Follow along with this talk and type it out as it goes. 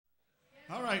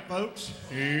right, folks.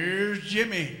 Here's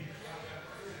Jimmy.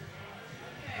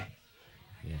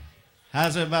 Yeah.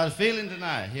 How's everybody feeling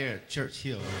tonight here at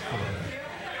Churchill?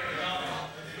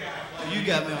 You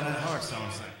got me on that hard song,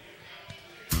 son.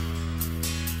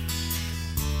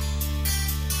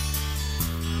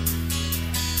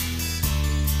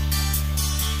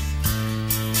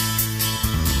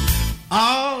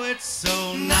 Oh, it's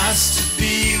so nice to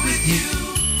be with you.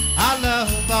 I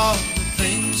love all the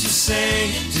things you say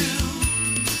and do.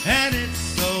 And it's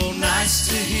so nice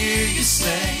to hear you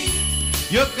say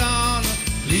you're gonna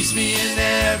please me in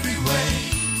every way.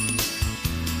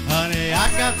 Honey, I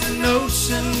got the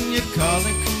notion you're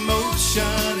causing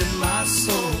commotion in my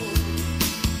soul.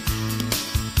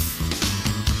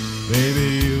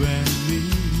 Baby, you and me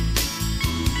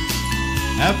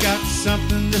I've got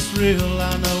something that's real,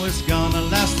 I know it's gonna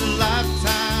last a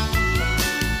lifetime.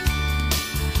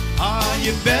 Oh,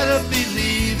 you better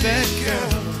believe it,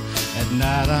 girl. At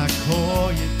night I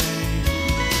call your name.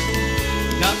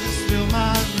 Doctors fill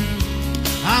my room,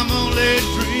 I'm only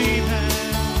dreaming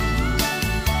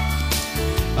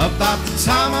about the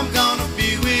time I'm gonna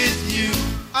be with you.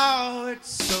 Oh, it's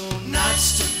so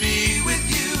nice to be with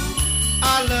you.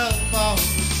 I love all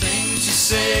the things you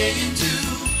say and do.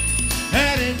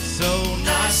 And it's so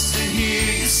nice to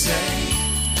hear you say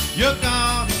you're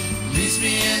gonna please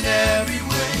me in every way.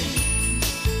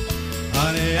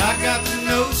 Honey, I got the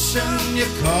notion you're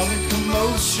causing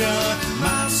commotion in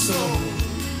my soul.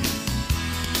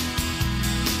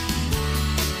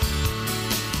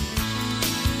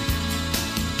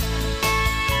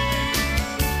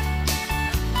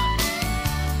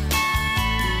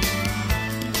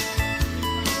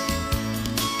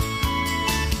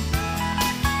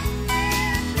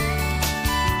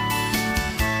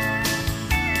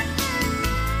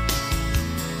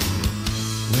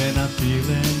 When I'm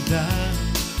feeling down,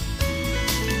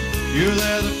 you're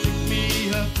there to pick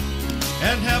me up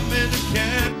and help me to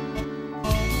carry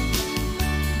on.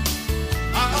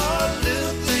 All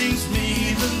little things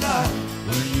mean a lot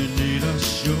when you need a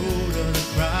shoulder to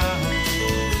cry on.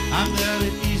 I'm there to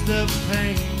ease the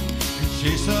pain and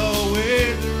chase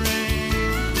away the rain.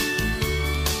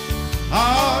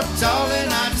 Oh,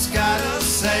 darling, I just gotta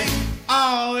say,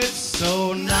 oh, it's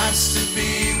so nice to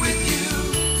be with you.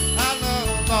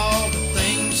 All the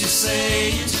things you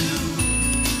say and do.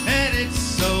 And it's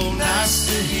so nice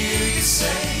to hear you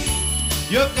say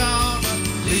you're gonna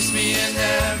please me in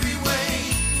every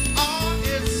way. Oh,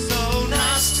 it's so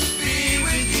nice to be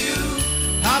with you.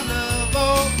 I love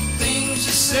all the things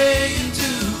you say and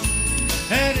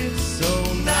do. And it's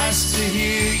so nice to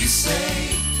hear you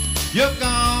say you're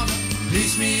gonna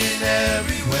please me in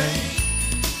every way.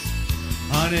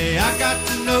 Honey, I got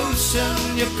the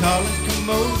notion you're calling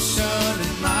commotion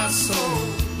in my soul.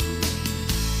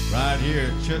 Right here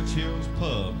at Churchill's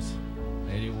Pubs,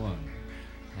 81.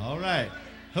 All right,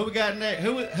 who we got next?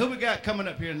 Who we got coming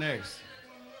up here next?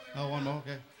 Oh, one more,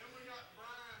 okay.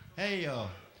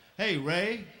 Hey,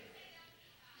 Ray.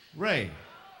 Ray.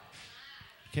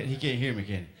 He can't hear me,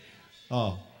 can he?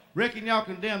 Oh, reckon y'all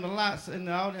can dim the lights in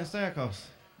the audience there, cause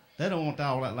they don't want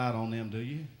all that light on them, do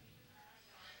you?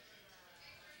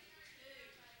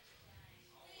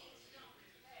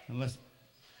 Unless,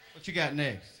 what you got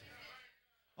next?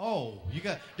 Oh, you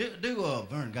got, do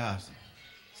Vern Gosling.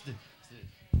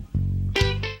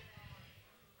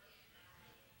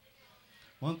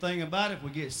 One thing about it, if we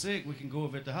get sick, we can go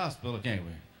over at the hospital, can't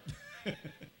we?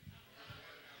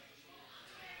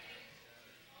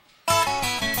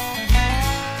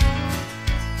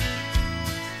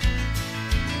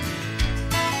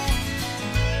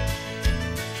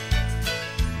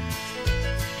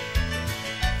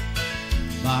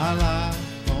 My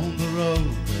life on the road,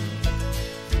 girl,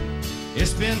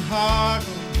 it's been hard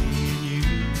for me and you.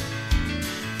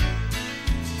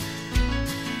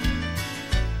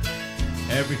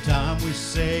 Every time we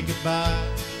say goodbye,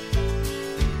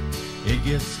 it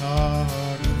gets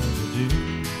harder to do.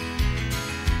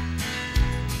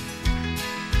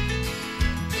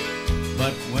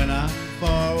 But when I'm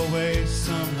far away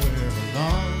somewhere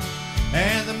alone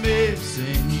and the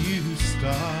missing you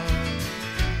start,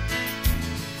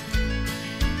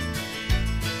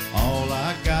 all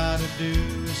I gotta do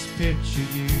is picture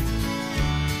you.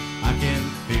 I can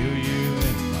feel you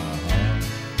in my heart.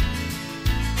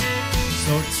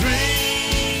 So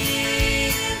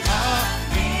dream of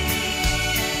me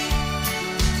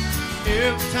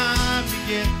every time you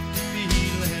get to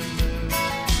feeling blue.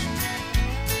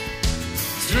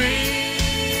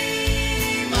 Dream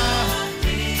of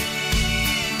me,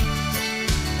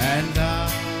 and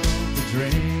I'll be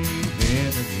dreaming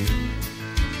of you.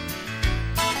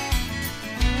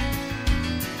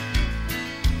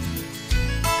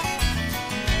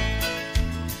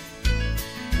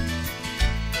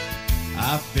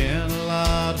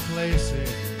 places.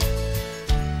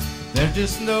 There's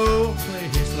just no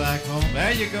place like home.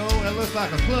 There you go. That looks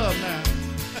like a club now.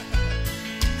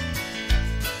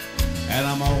 And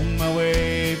I'm on my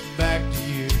way back to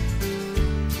you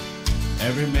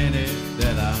every minute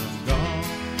that I'm gone.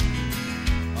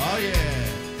 Oh yeah.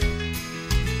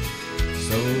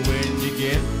 So when you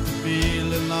get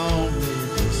feeling lonely,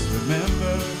 just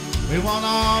remember we won't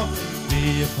always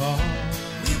be apart.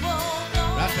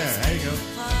 Right there you go.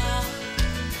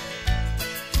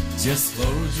 Just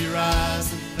close your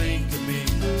eyes and think of me.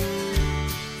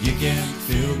 You can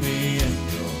feel me in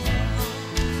your heart.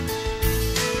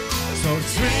 So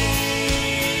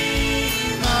dream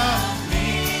of me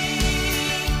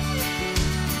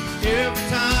every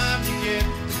time you get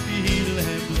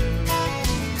feeling blue.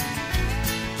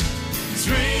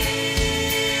 Dream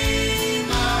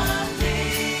of me,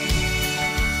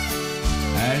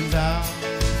 and I'll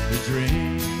be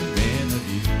dreaming of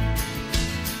you.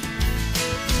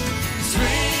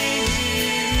 Dream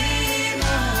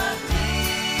of me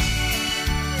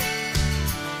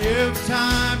every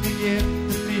time you get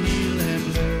the feeling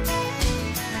blue.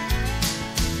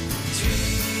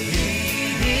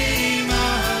 Dream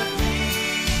of me,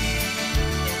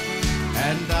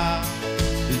 and I'll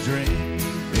be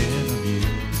dreaming of you.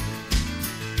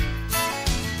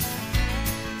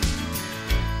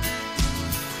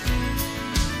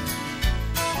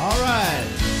 All right,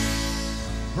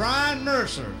 Brian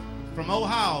Mercer from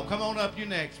Ohio. Come on up, you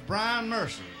next. Brian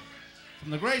Mercer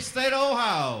from the great state of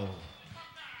Ohio.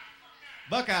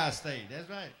 Buckeye State, that's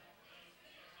right.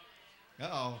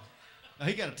 Uh-oh. Oh,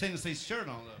 he got a Tennessee shirt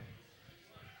on, though.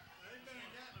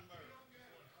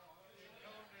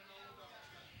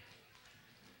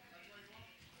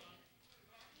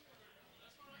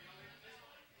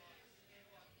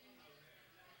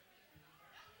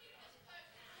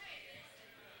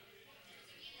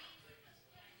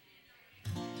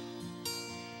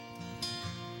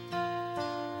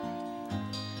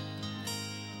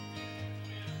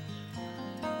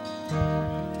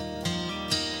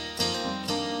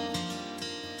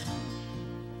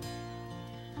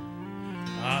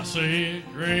 I said,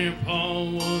 Grandpa,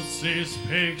 what's this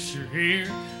picture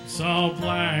here? It's all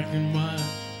black and white.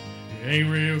 It ain't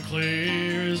real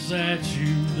clear. Is that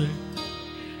you there?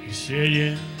 He said,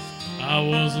 yes, I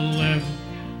was 11.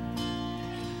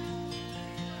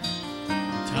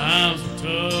 Times were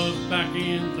tough back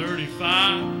in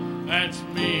 35. That's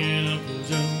me and Uncle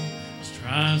Joe was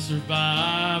trying to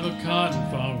survive a cotton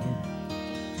farm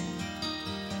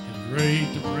and the Great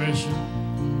Depression.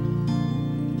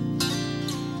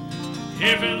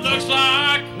 If it looks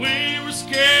like we were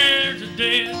scared to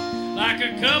death, like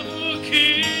a couple of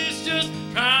kids just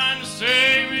trying to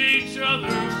save each other,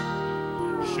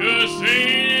 should have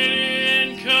seen it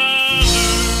in color.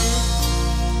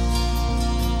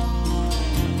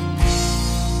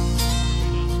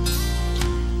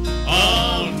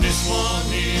 On this one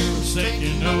here, we're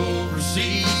taking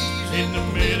overseas in the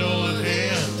middle of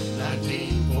hell,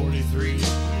 1943.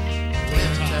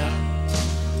 Wintertime.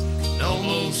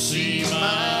 Almost see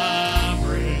my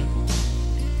breath.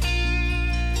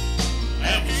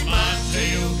 That was my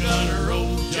tail gunner,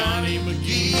 old Johnny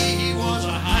McGee. He was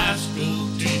a high school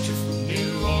teacher from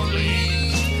New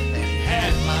Orleans, and he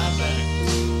had my back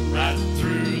right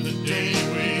through the day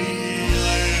we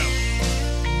left.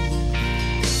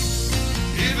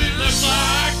 If it looks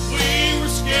like we were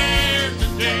scared to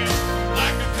death,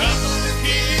 like a couple of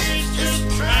kids just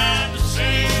trying to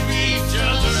save each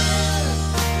other,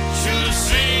 should have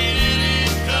seen it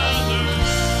in color.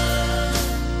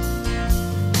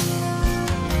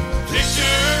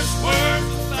 Pictures worth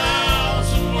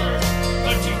 1,000 words,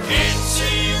 but you can't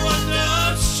see what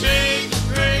does change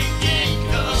gray in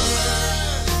color.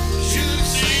 Should have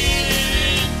seen it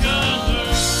in color.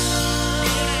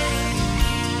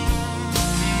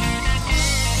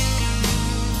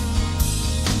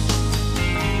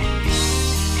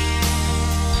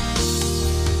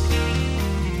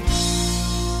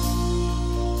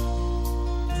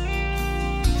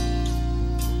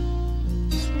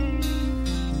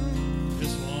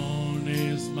 This one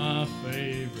is my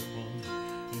favorite one.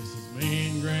 This is me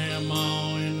and Grandma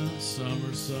in the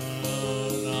summer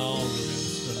sun, all the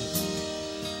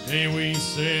stuff. Day we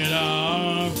said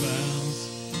our vows.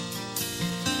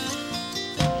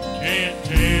 Can't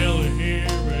tell her here,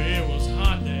 but it was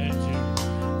hot that year.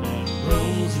 That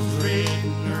rose was red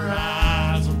and her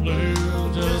eyes are blue.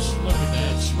 Just look at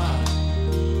that smile.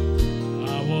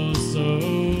 I was so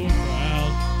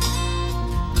proud.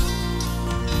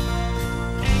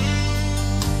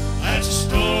 That's the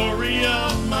story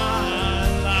of my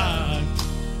life.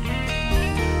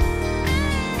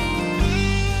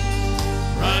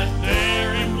 Right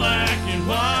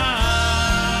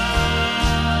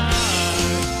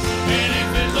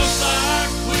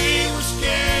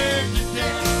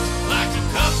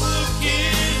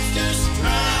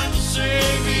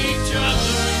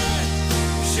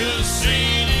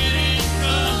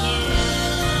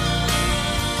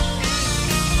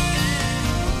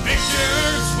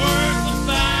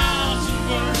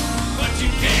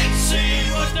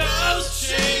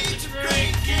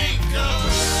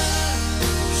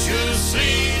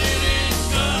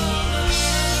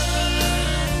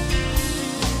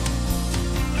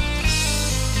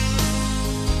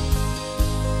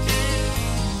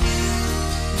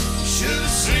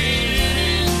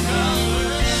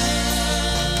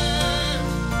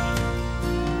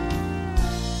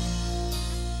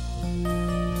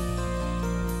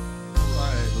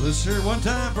Let's hear it one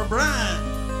time for Brian.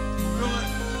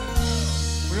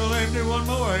 We're gonna let him do one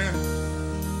more here.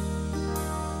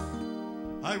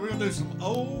 Hey, we're gonna do some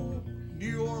old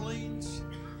New Orleans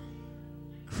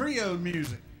Creole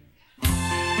music.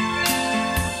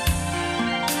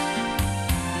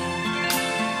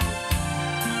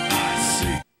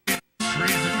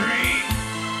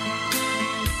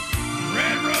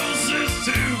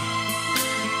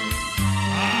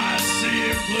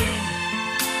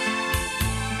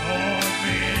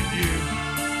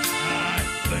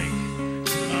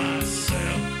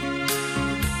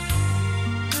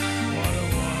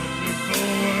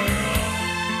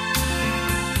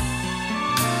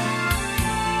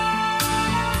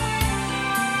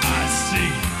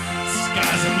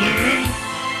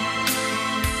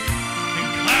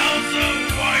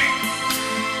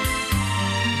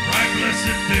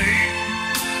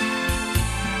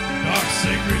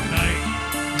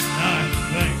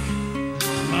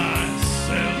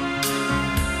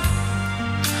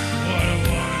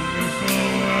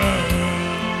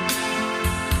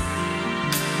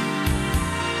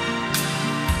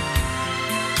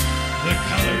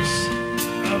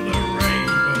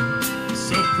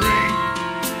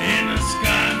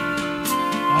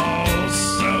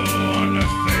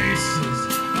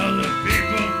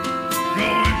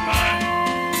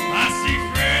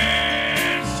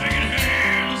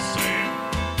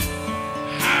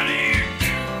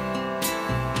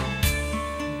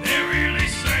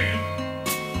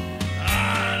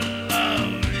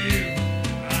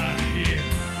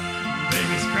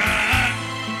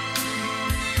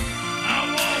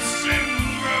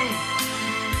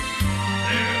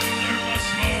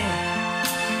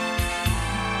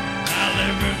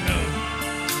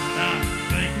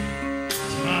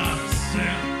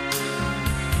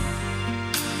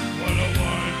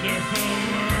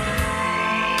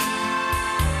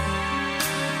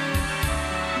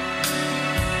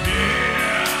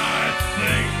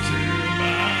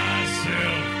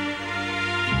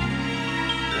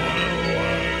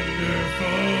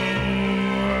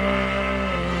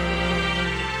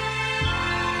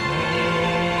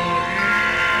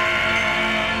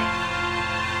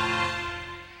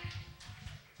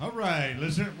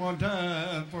 Let's hit it one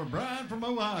time for Brian from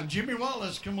Ohio. Jimmy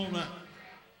Wallace, come on up.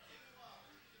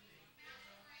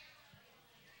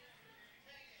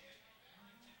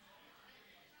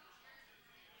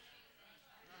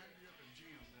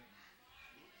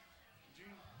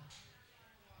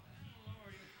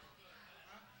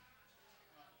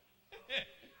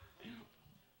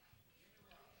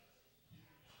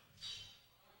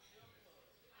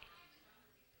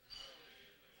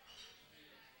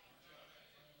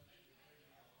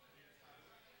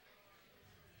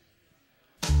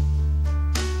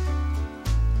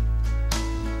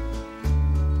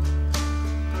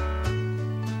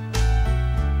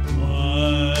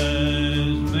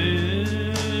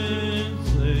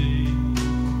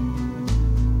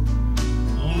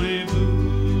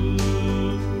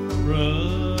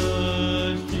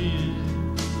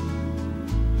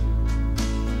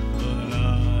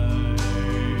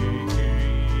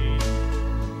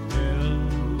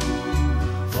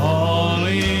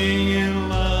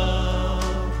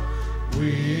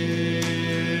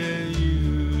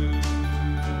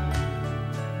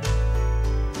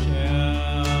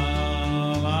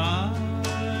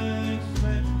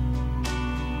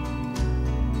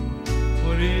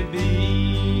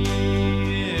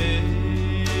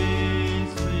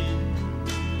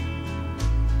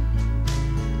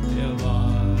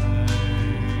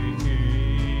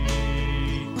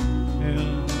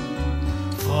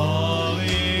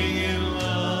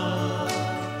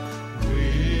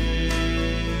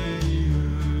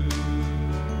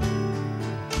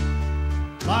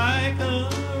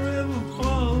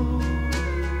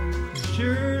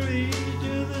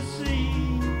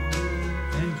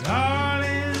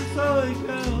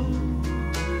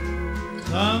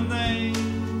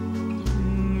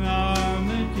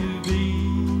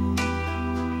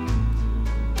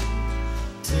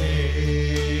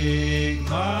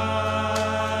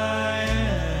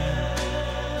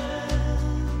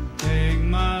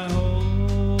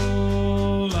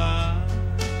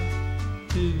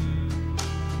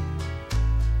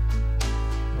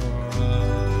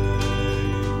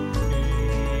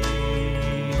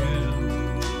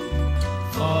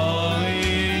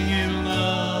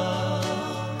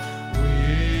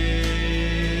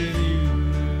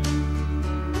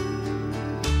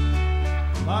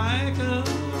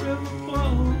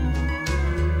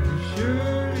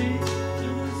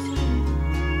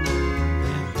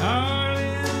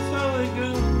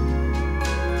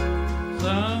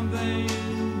 Some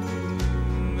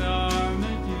things are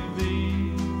meant to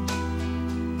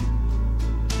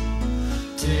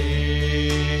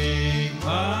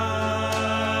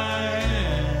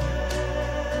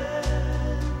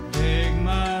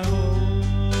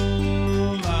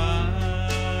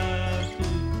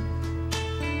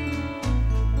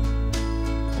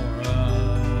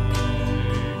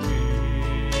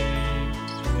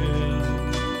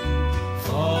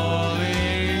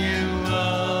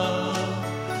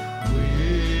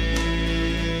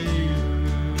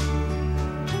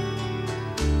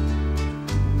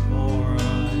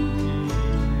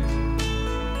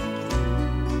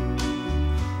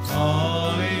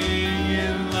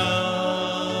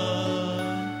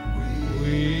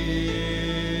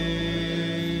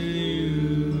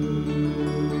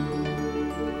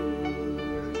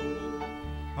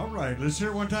right, let's hear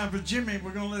it one time for Jimmy.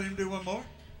 We're going to let him do one more.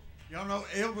 Y'all know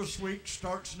Elvis Week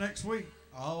starts next week.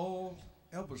 All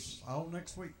Elvis, all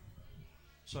next week.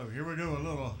 So here we go, a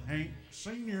little Hank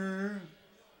Sr.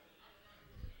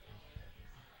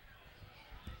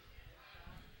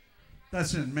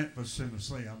 That's in Memphis,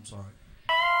 Tennessee. I'm sorry.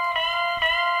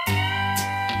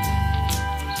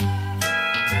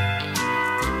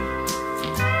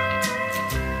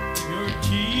 Your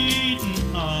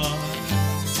cheating heart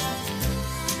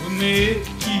will make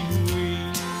you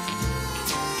weak.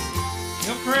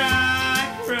 You'll cry,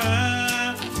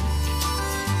 cry,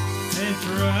 and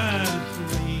try to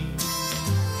sleep,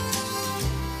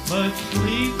 but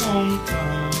sleep won't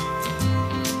come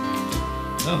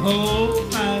the whole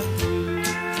night through.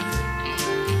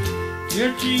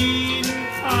 Your cheating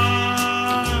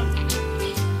heart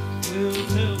will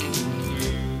tell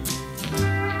you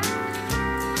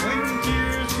when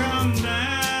tears come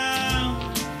down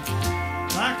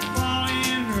like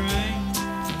falling rain.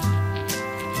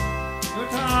 You'll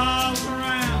toss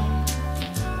around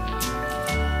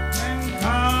and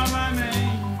call my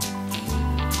name.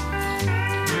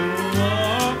 You'll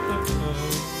walk the floor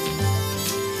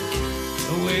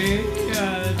the way I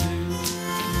do.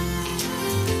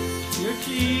 Your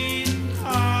cheating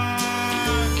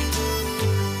heart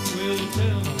will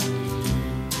tell you.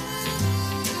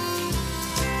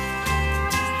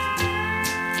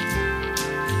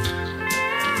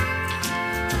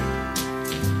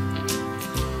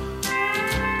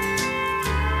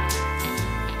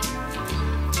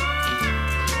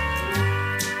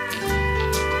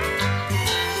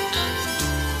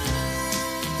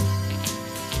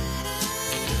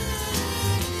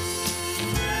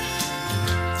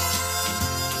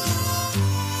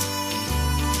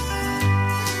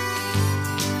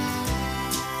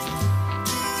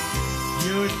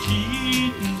 Your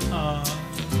cheating heart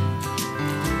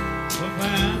will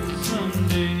find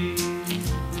someday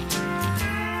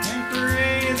and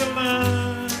create the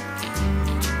love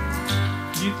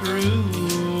you threw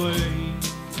away.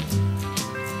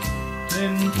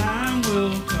 Then time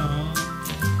will come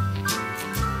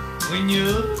when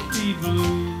you'll be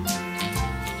blue.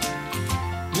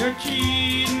 Your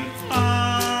cheating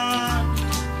heart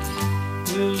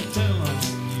will tell on you.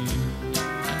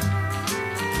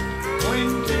 When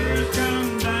tears come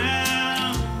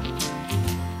down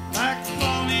like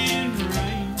falling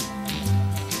rain,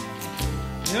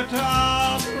 they'll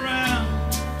toss around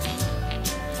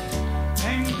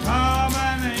and call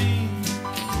my name.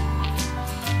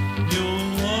 You'll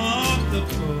walk the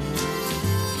floor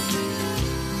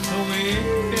the way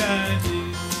I do.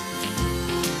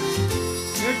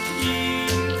 Your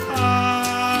cheating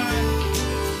heart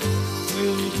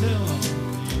will tell on you.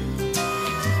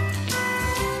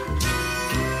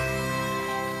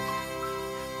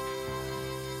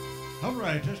 All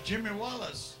right, that's Jimmy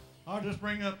Wallace. I'll just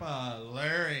bring up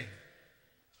Larry.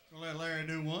 Gonna let Larry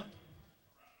do one.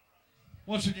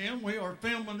 Once again, we are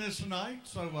filming this tonight,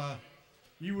 so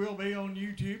you will be on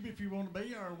YouTube if you want to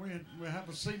be, or we'll have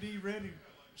a CD ready.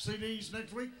 CDs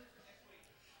next week.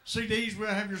 CDs, we'll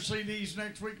have your CDs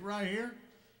next week right here.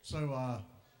 So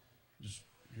just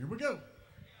here we go.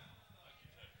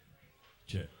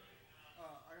 Check.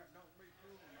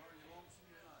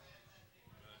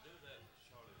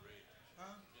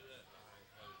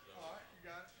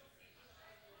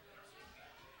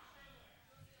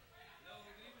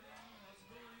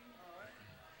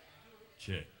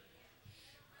 Check.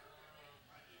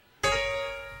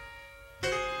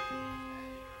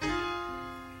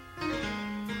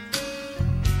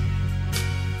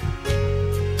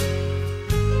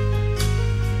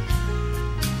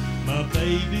 My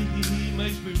baby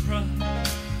makes me cry.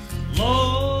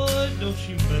 Lord, don't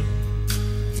she make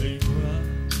me cry.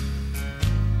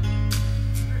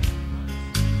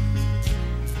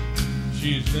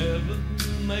 She's never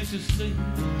makes us see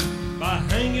by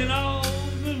hanging on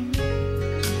the knee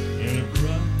in a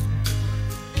cry.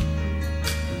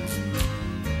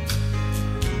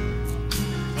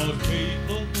 Cause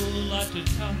people like to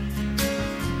talk.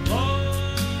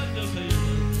 Lord, don't they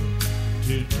love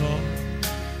to talk.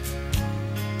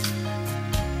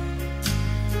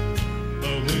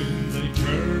 But when they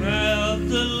turn out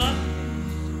the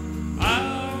lights,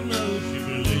 I'll know she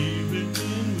believed it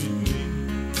with me.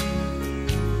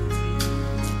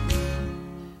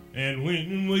 And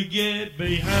when we get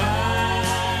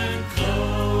behind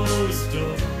closed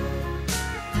doors,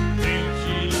 and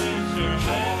she lets her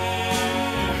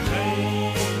hair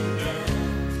hang down,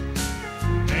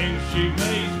 and she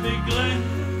makes me glad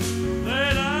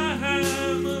that I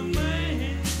have a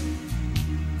man.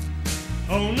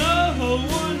 Oh, no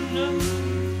one knows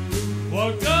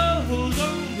what goes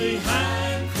on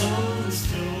behind closed doors.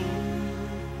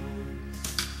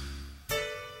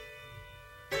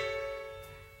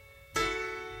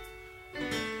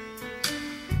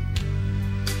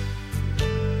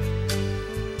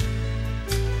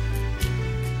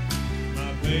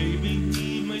 baby,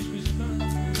 he makes me smile.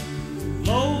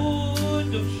 Lord,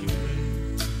 don't you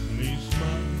make me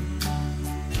smile.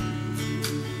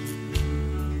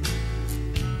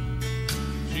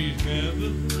 She's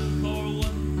never far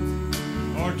away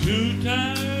or too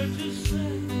tired to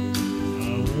say,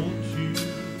 I want you.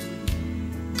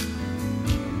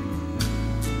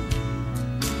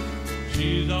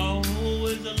 She's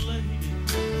always a lady,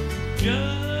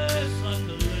 just like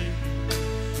a lady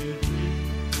should be.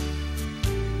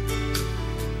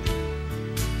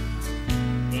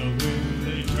 But when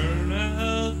they turn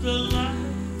out the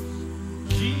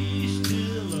lights, she's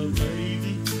still a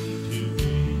baby to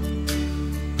me.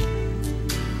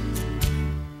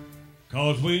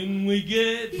 'Cause when we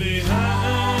get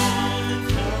behind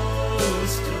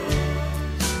closed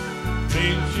doors,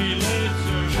 then she lets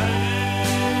her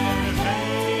hair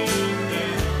hang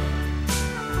down,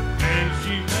 and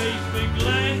she makes me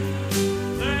glad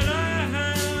that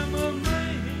I'm a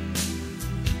man.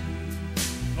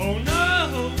 Oh, no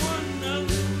one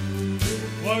knows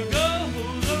what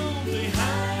goes on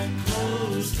behind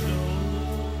closed doors.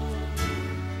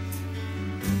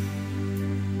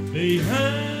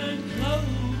 Behind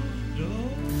closed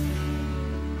doors.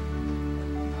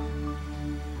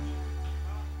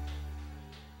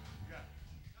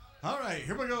 All right,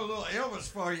 here we go, a little Elvis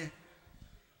for you.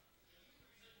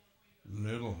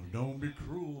 Little, don't be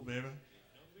cruel, baby.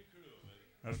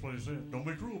 That's what he said. Don't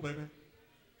be cruel, baby.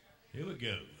 Here we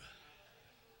go.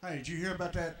 Hey, did you hear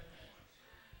about that?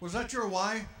 Was that your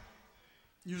wife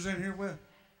you was in here with?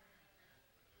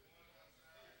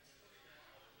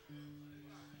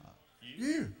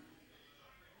 You.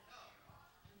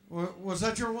 Was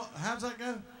that your wife? How's that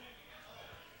go?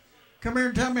 Come here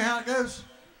and tell me how it goes.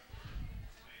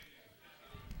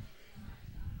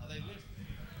 Are they listening?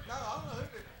 No, I don't know who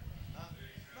did. No,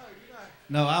 you know.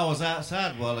 No, I was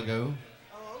outside a while ago,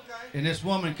 Oh, okay. and this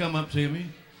woman come up to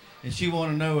me, and she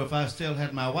wanted to know if I still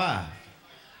had my wife.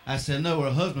 I said, no,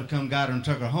 her husband come got her and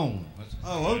took her home.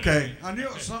 Oh, okay. I knew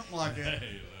it was something like that.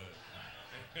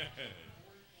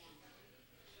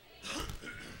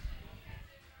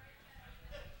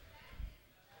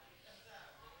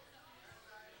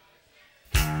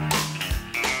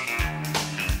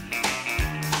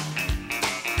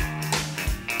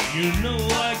 You know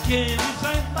I can't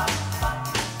sing,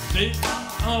 sitting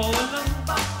all alone.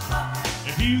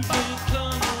 If you can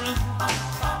come around,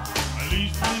 at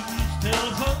least please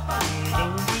telephone.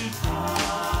 Don't be cruel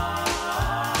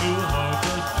to a heart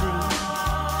that's true.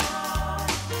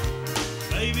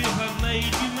 Baby, if I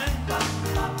made you mad,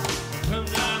 or come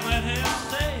down that half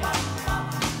stay,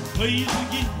 please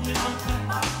forgive me my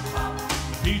past.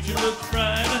 The future looks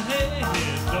bright ahead.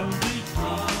 Don't be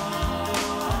cruel.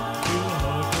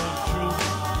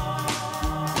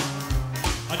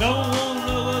 I don't want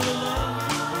no other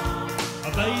love, a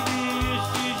baby, it's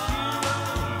just you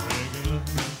I'm thinking of.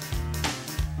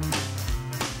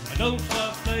 I don't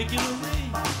stop thinking of me,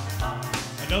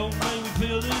 I don't make me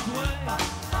feel this way.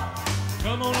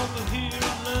 Come on over here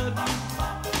and love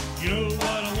you, you know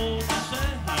what I want to say.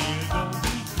 You don't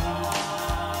be cruel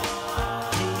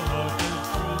to a heart that's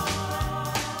true.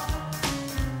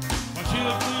 Why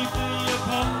should we be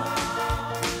apart?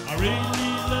 I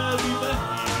really love you, baby.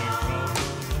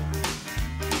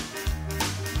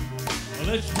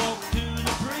 Let's walk to the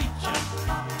preacher,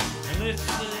 and let's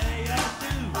say I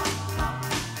do.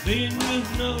 Then we'll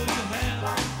know you have,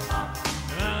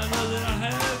 and I know that I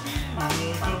have you. Oh,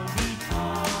 don't be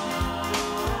cruel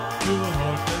to a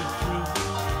heart that's true.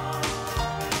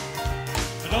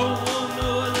 I don't want no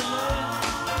other love,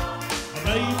 oh,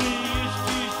 baby, it's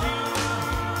just you.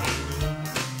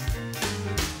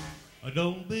 Oh,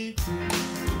 don't be cruel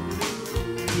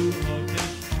to a heart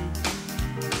that's true.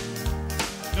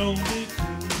 Don't be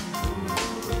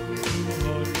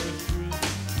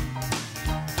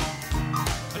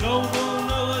I don't want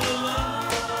no other love,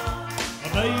 oh,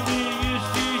 baby, it's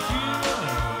just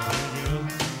you.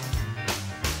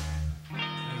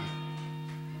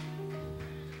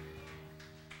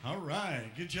 All right,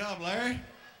 good job, Larry.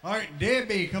 All right,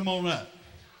 Debbie, come on up.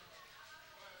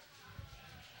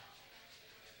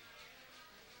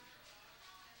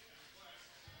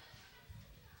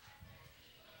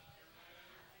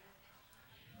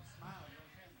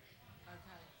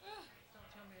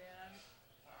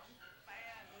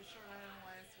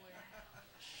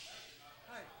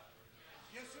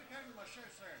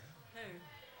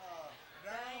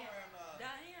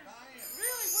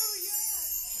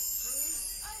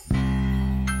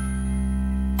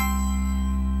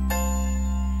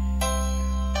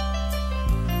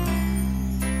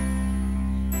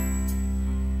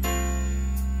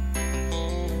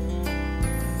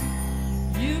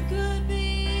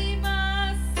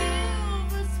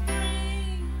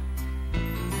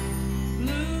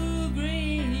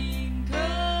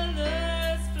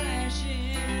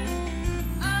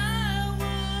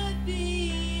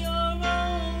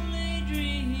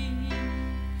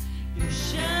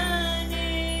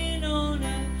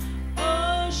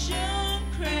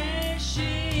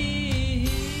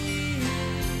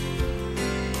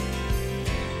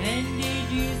 And did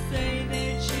you say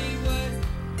that she was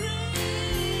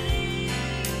pretty?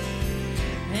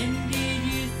 And did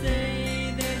you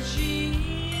say that she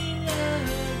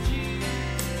loved you?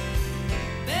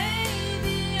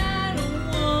 Baby, I don't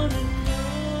wanna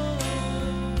know.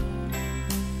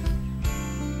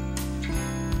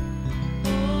 Oh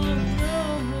no.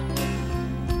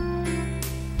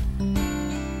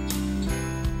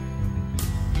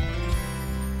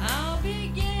 I'll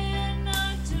begin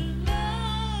not to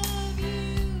love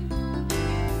you.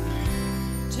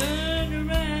 Turn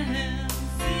around,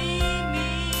 see me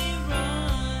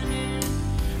running.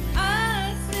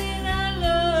 I said I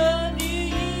loved you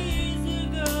years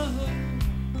ago.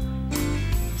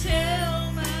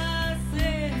 Tell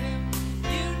myself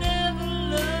you never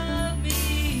loved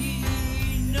me,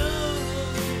 no.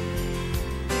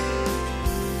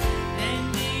 And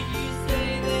did you say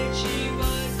that she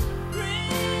was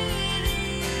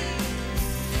pretty?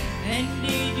 And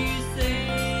did you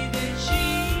say that she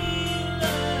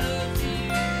loves you?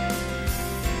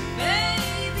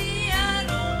 Baby, I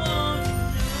don't want to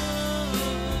know.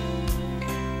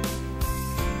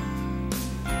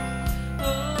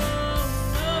 Oh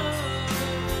no.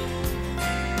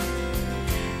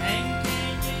 And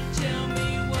can you tell me,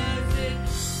 was it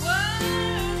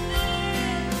worth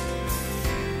it?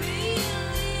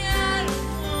 Really, I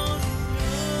don't want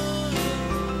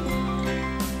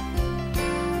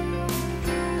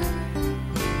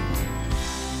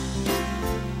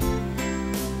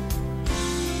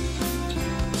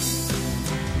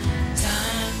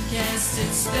Time cast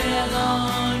its spell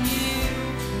on you,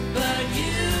 but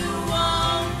you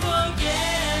won't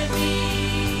forget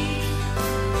me.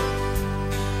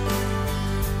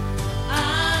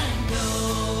 I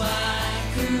know I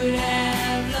could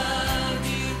have loved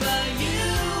you, but you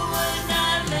would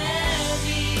not let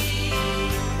me.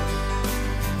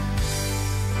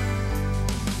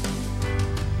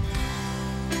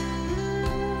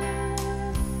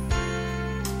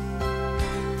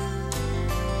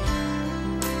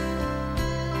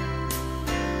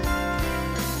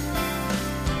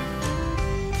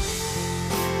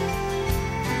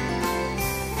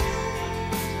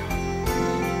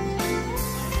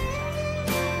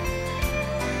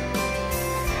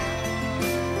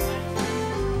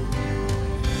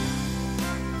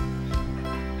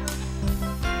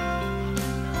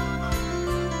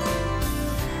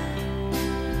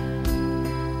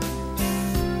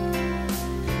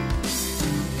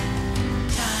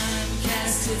 Time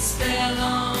cast its spell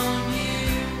on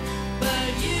you, but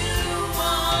you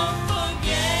won't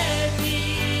forget me.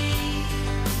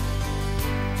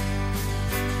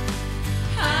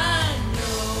 I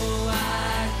know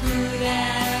I could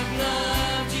have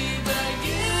loved you, but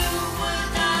you would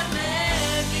not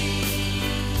let me.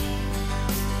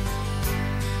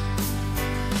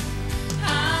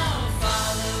 I'll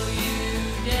follow you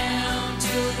down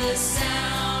till the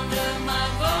sound of my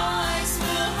voice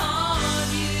will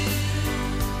haunt you.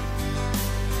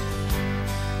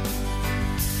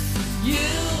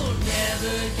 You'll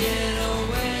never get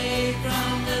away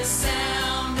from the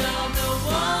sound of the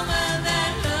woman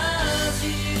that loves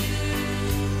you.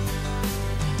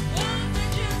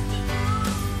 Wasn't just a fool.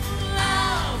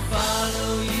 I'll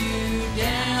follow you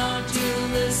down till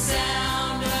the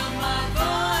sound of my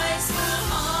voice will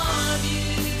haunt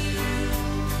you.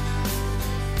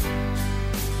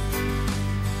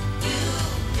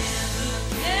 You'll never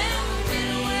get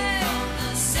away from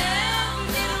the sound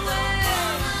of the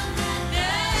woman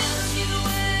that loves you.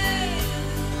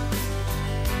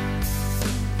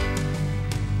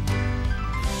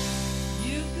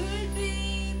 You could be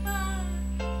my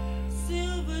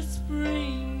silver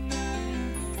spring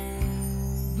night,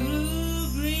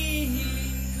 blue-green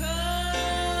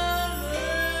colors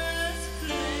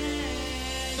clashing.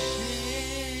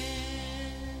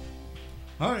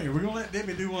 All right, we're going to let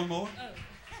Debbie do one more. Oh.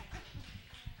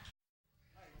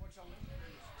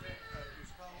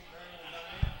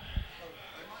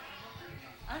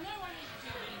 I know I need to do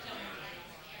it. Tell me.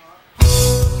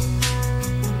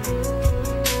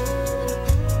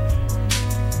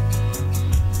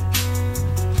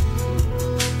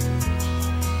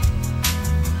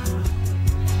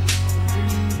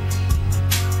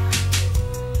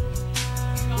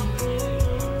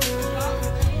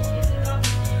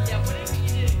 Yeah, whatever you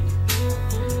do.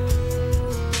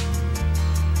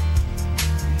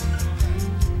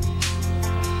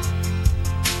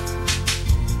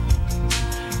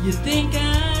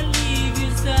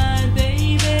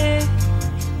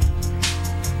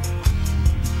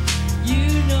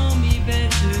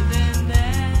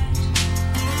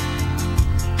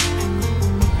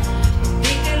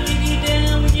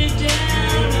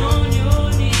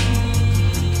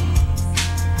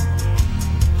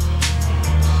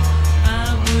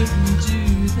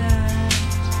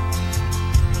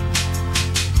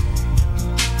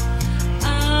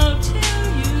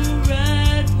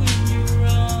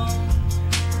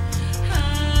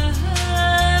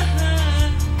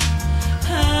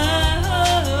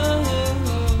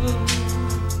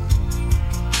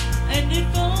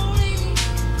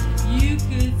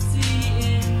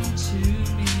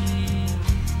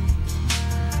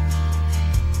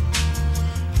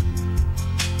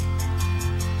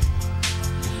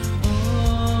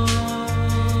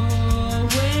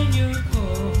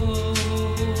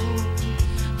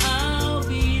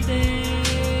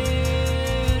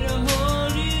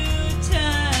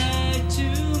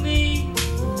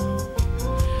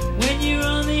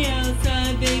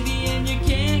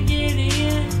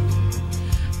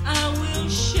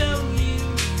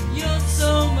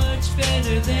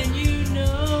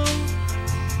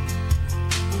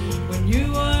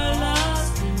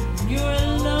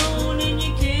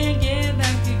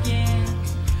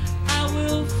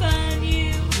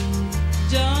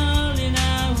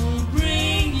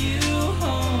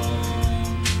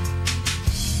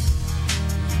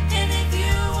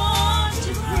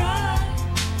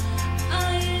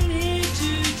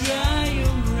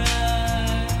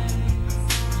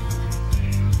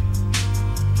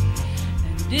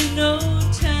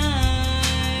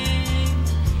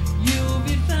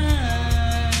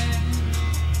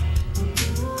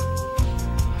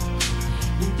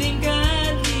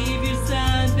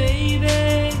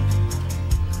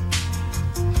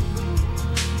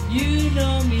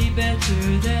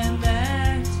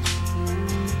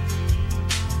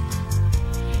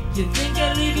 you think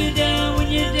I'd leave you down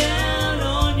when you're down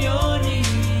on your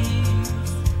knees?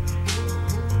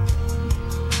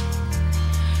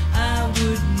 I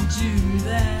wouldn't do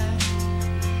that.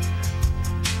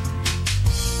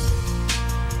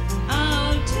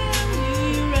 I'll tell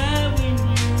you right when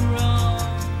you're wrong.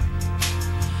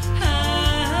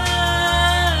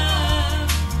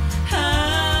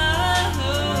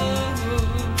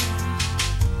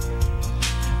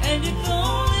 And if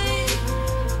only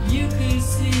you could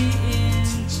see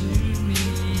into me.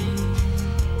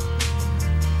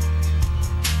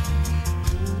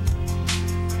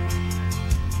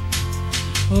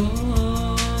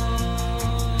 Oh,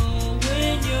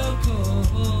 when you're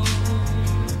cold,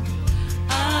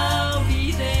 I'll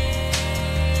be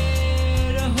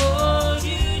there to hold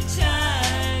you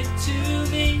tight to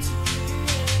me.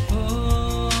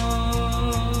 Oh,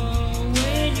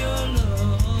 when you're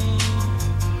low,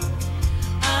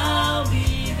 I'll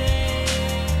be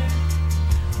there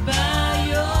by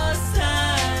your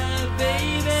side,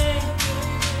 baby.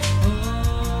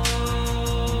 Oh,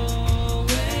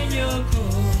 when you're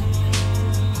cold,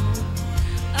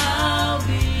 I'll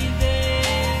be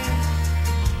there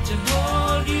to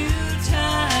hold you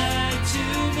tight to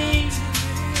me.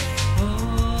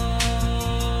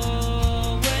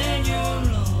 Oh, when you're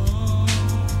alone,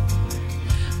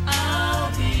 I'll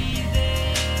be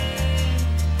there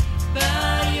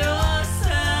by your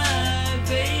side,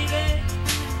 baby.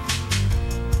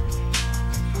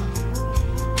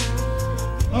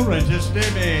 All right, just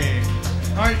Debbie.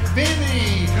 All right,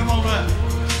 Vinny, come on up.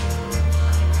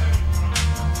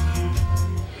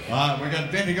 All right, we got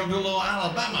Vinny gonna do a little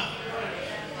Alabama.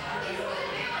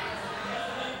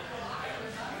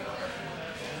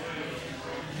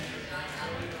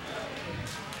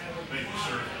 Thank you,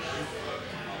 sir.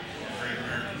 Great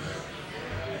American.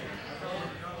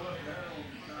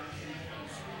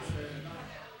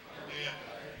 Yeah,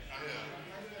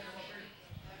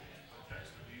 I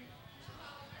texted you.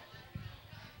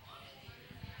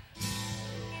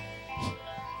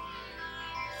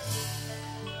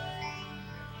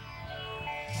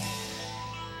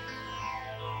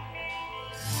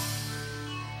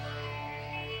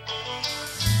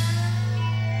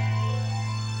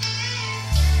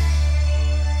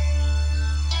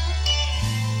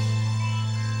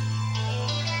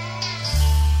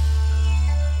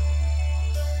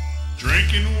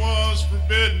 Drinking was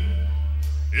forbidden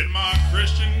in my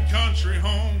Christian country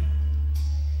home.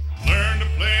 Learned to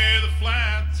play the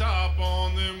flat top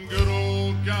on them good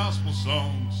old gospel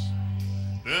songs.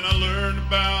 Then I learned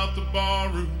about the bar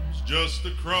rooms just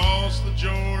across the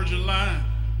Georgia line,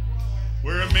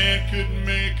 where a man couldn't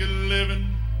make a living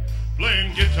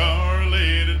playing guitar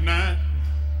late at night.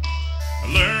 I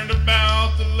learned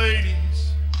about the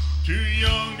ladies, too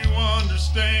young to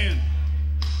understand,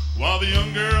 while the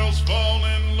young girls fall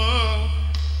in love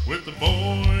with the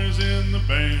boys in the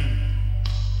band.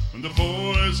 When the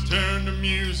boys turn to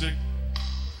music,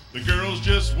 the girls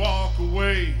just walk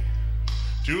away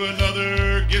to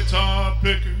another guitar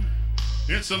picker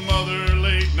in some other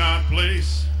late night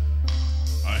place.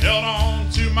 I held on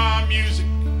to my music,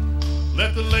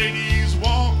 let the ladies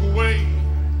walk away,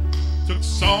 took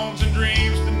songs and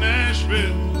dreams to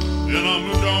Nashville, then I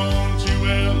moved on to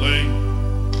LA.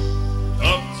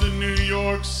 Up to New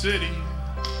York City,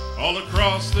 all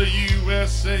across the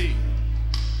USA.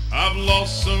 I've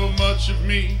lost so much of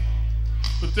me,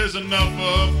 but there's enough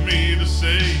of me to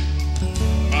say.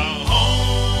 My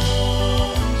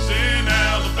home's in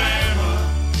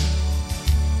Alabama,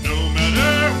 no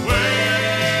matter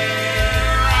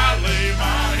where I lay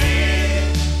my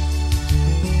head.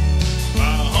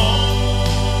 My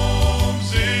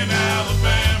home's in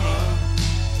Alabama,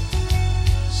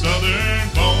 southern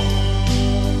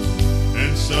bone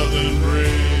and southern bread.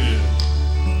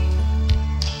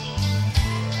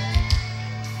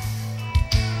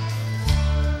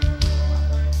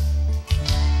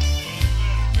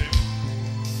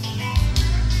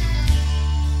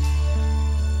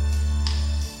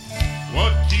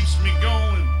 What keeps me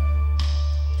going?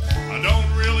 I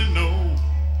don't really know.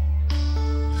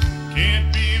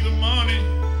 Can't be the money,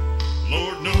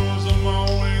 Lord knows I'm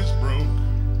always broke.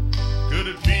 Could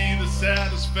it be the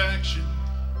satisfaction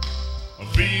of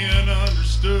being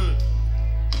understood,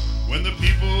 when the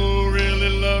people really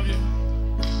love you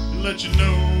and let you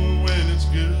know when it's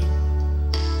good?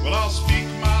 Well, I'll speak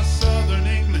my southern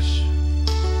English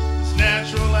as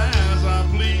natural as I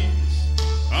please.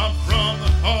 I'm from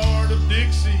the heart of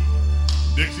Dixie,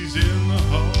 Dixie's in the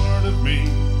heart of me.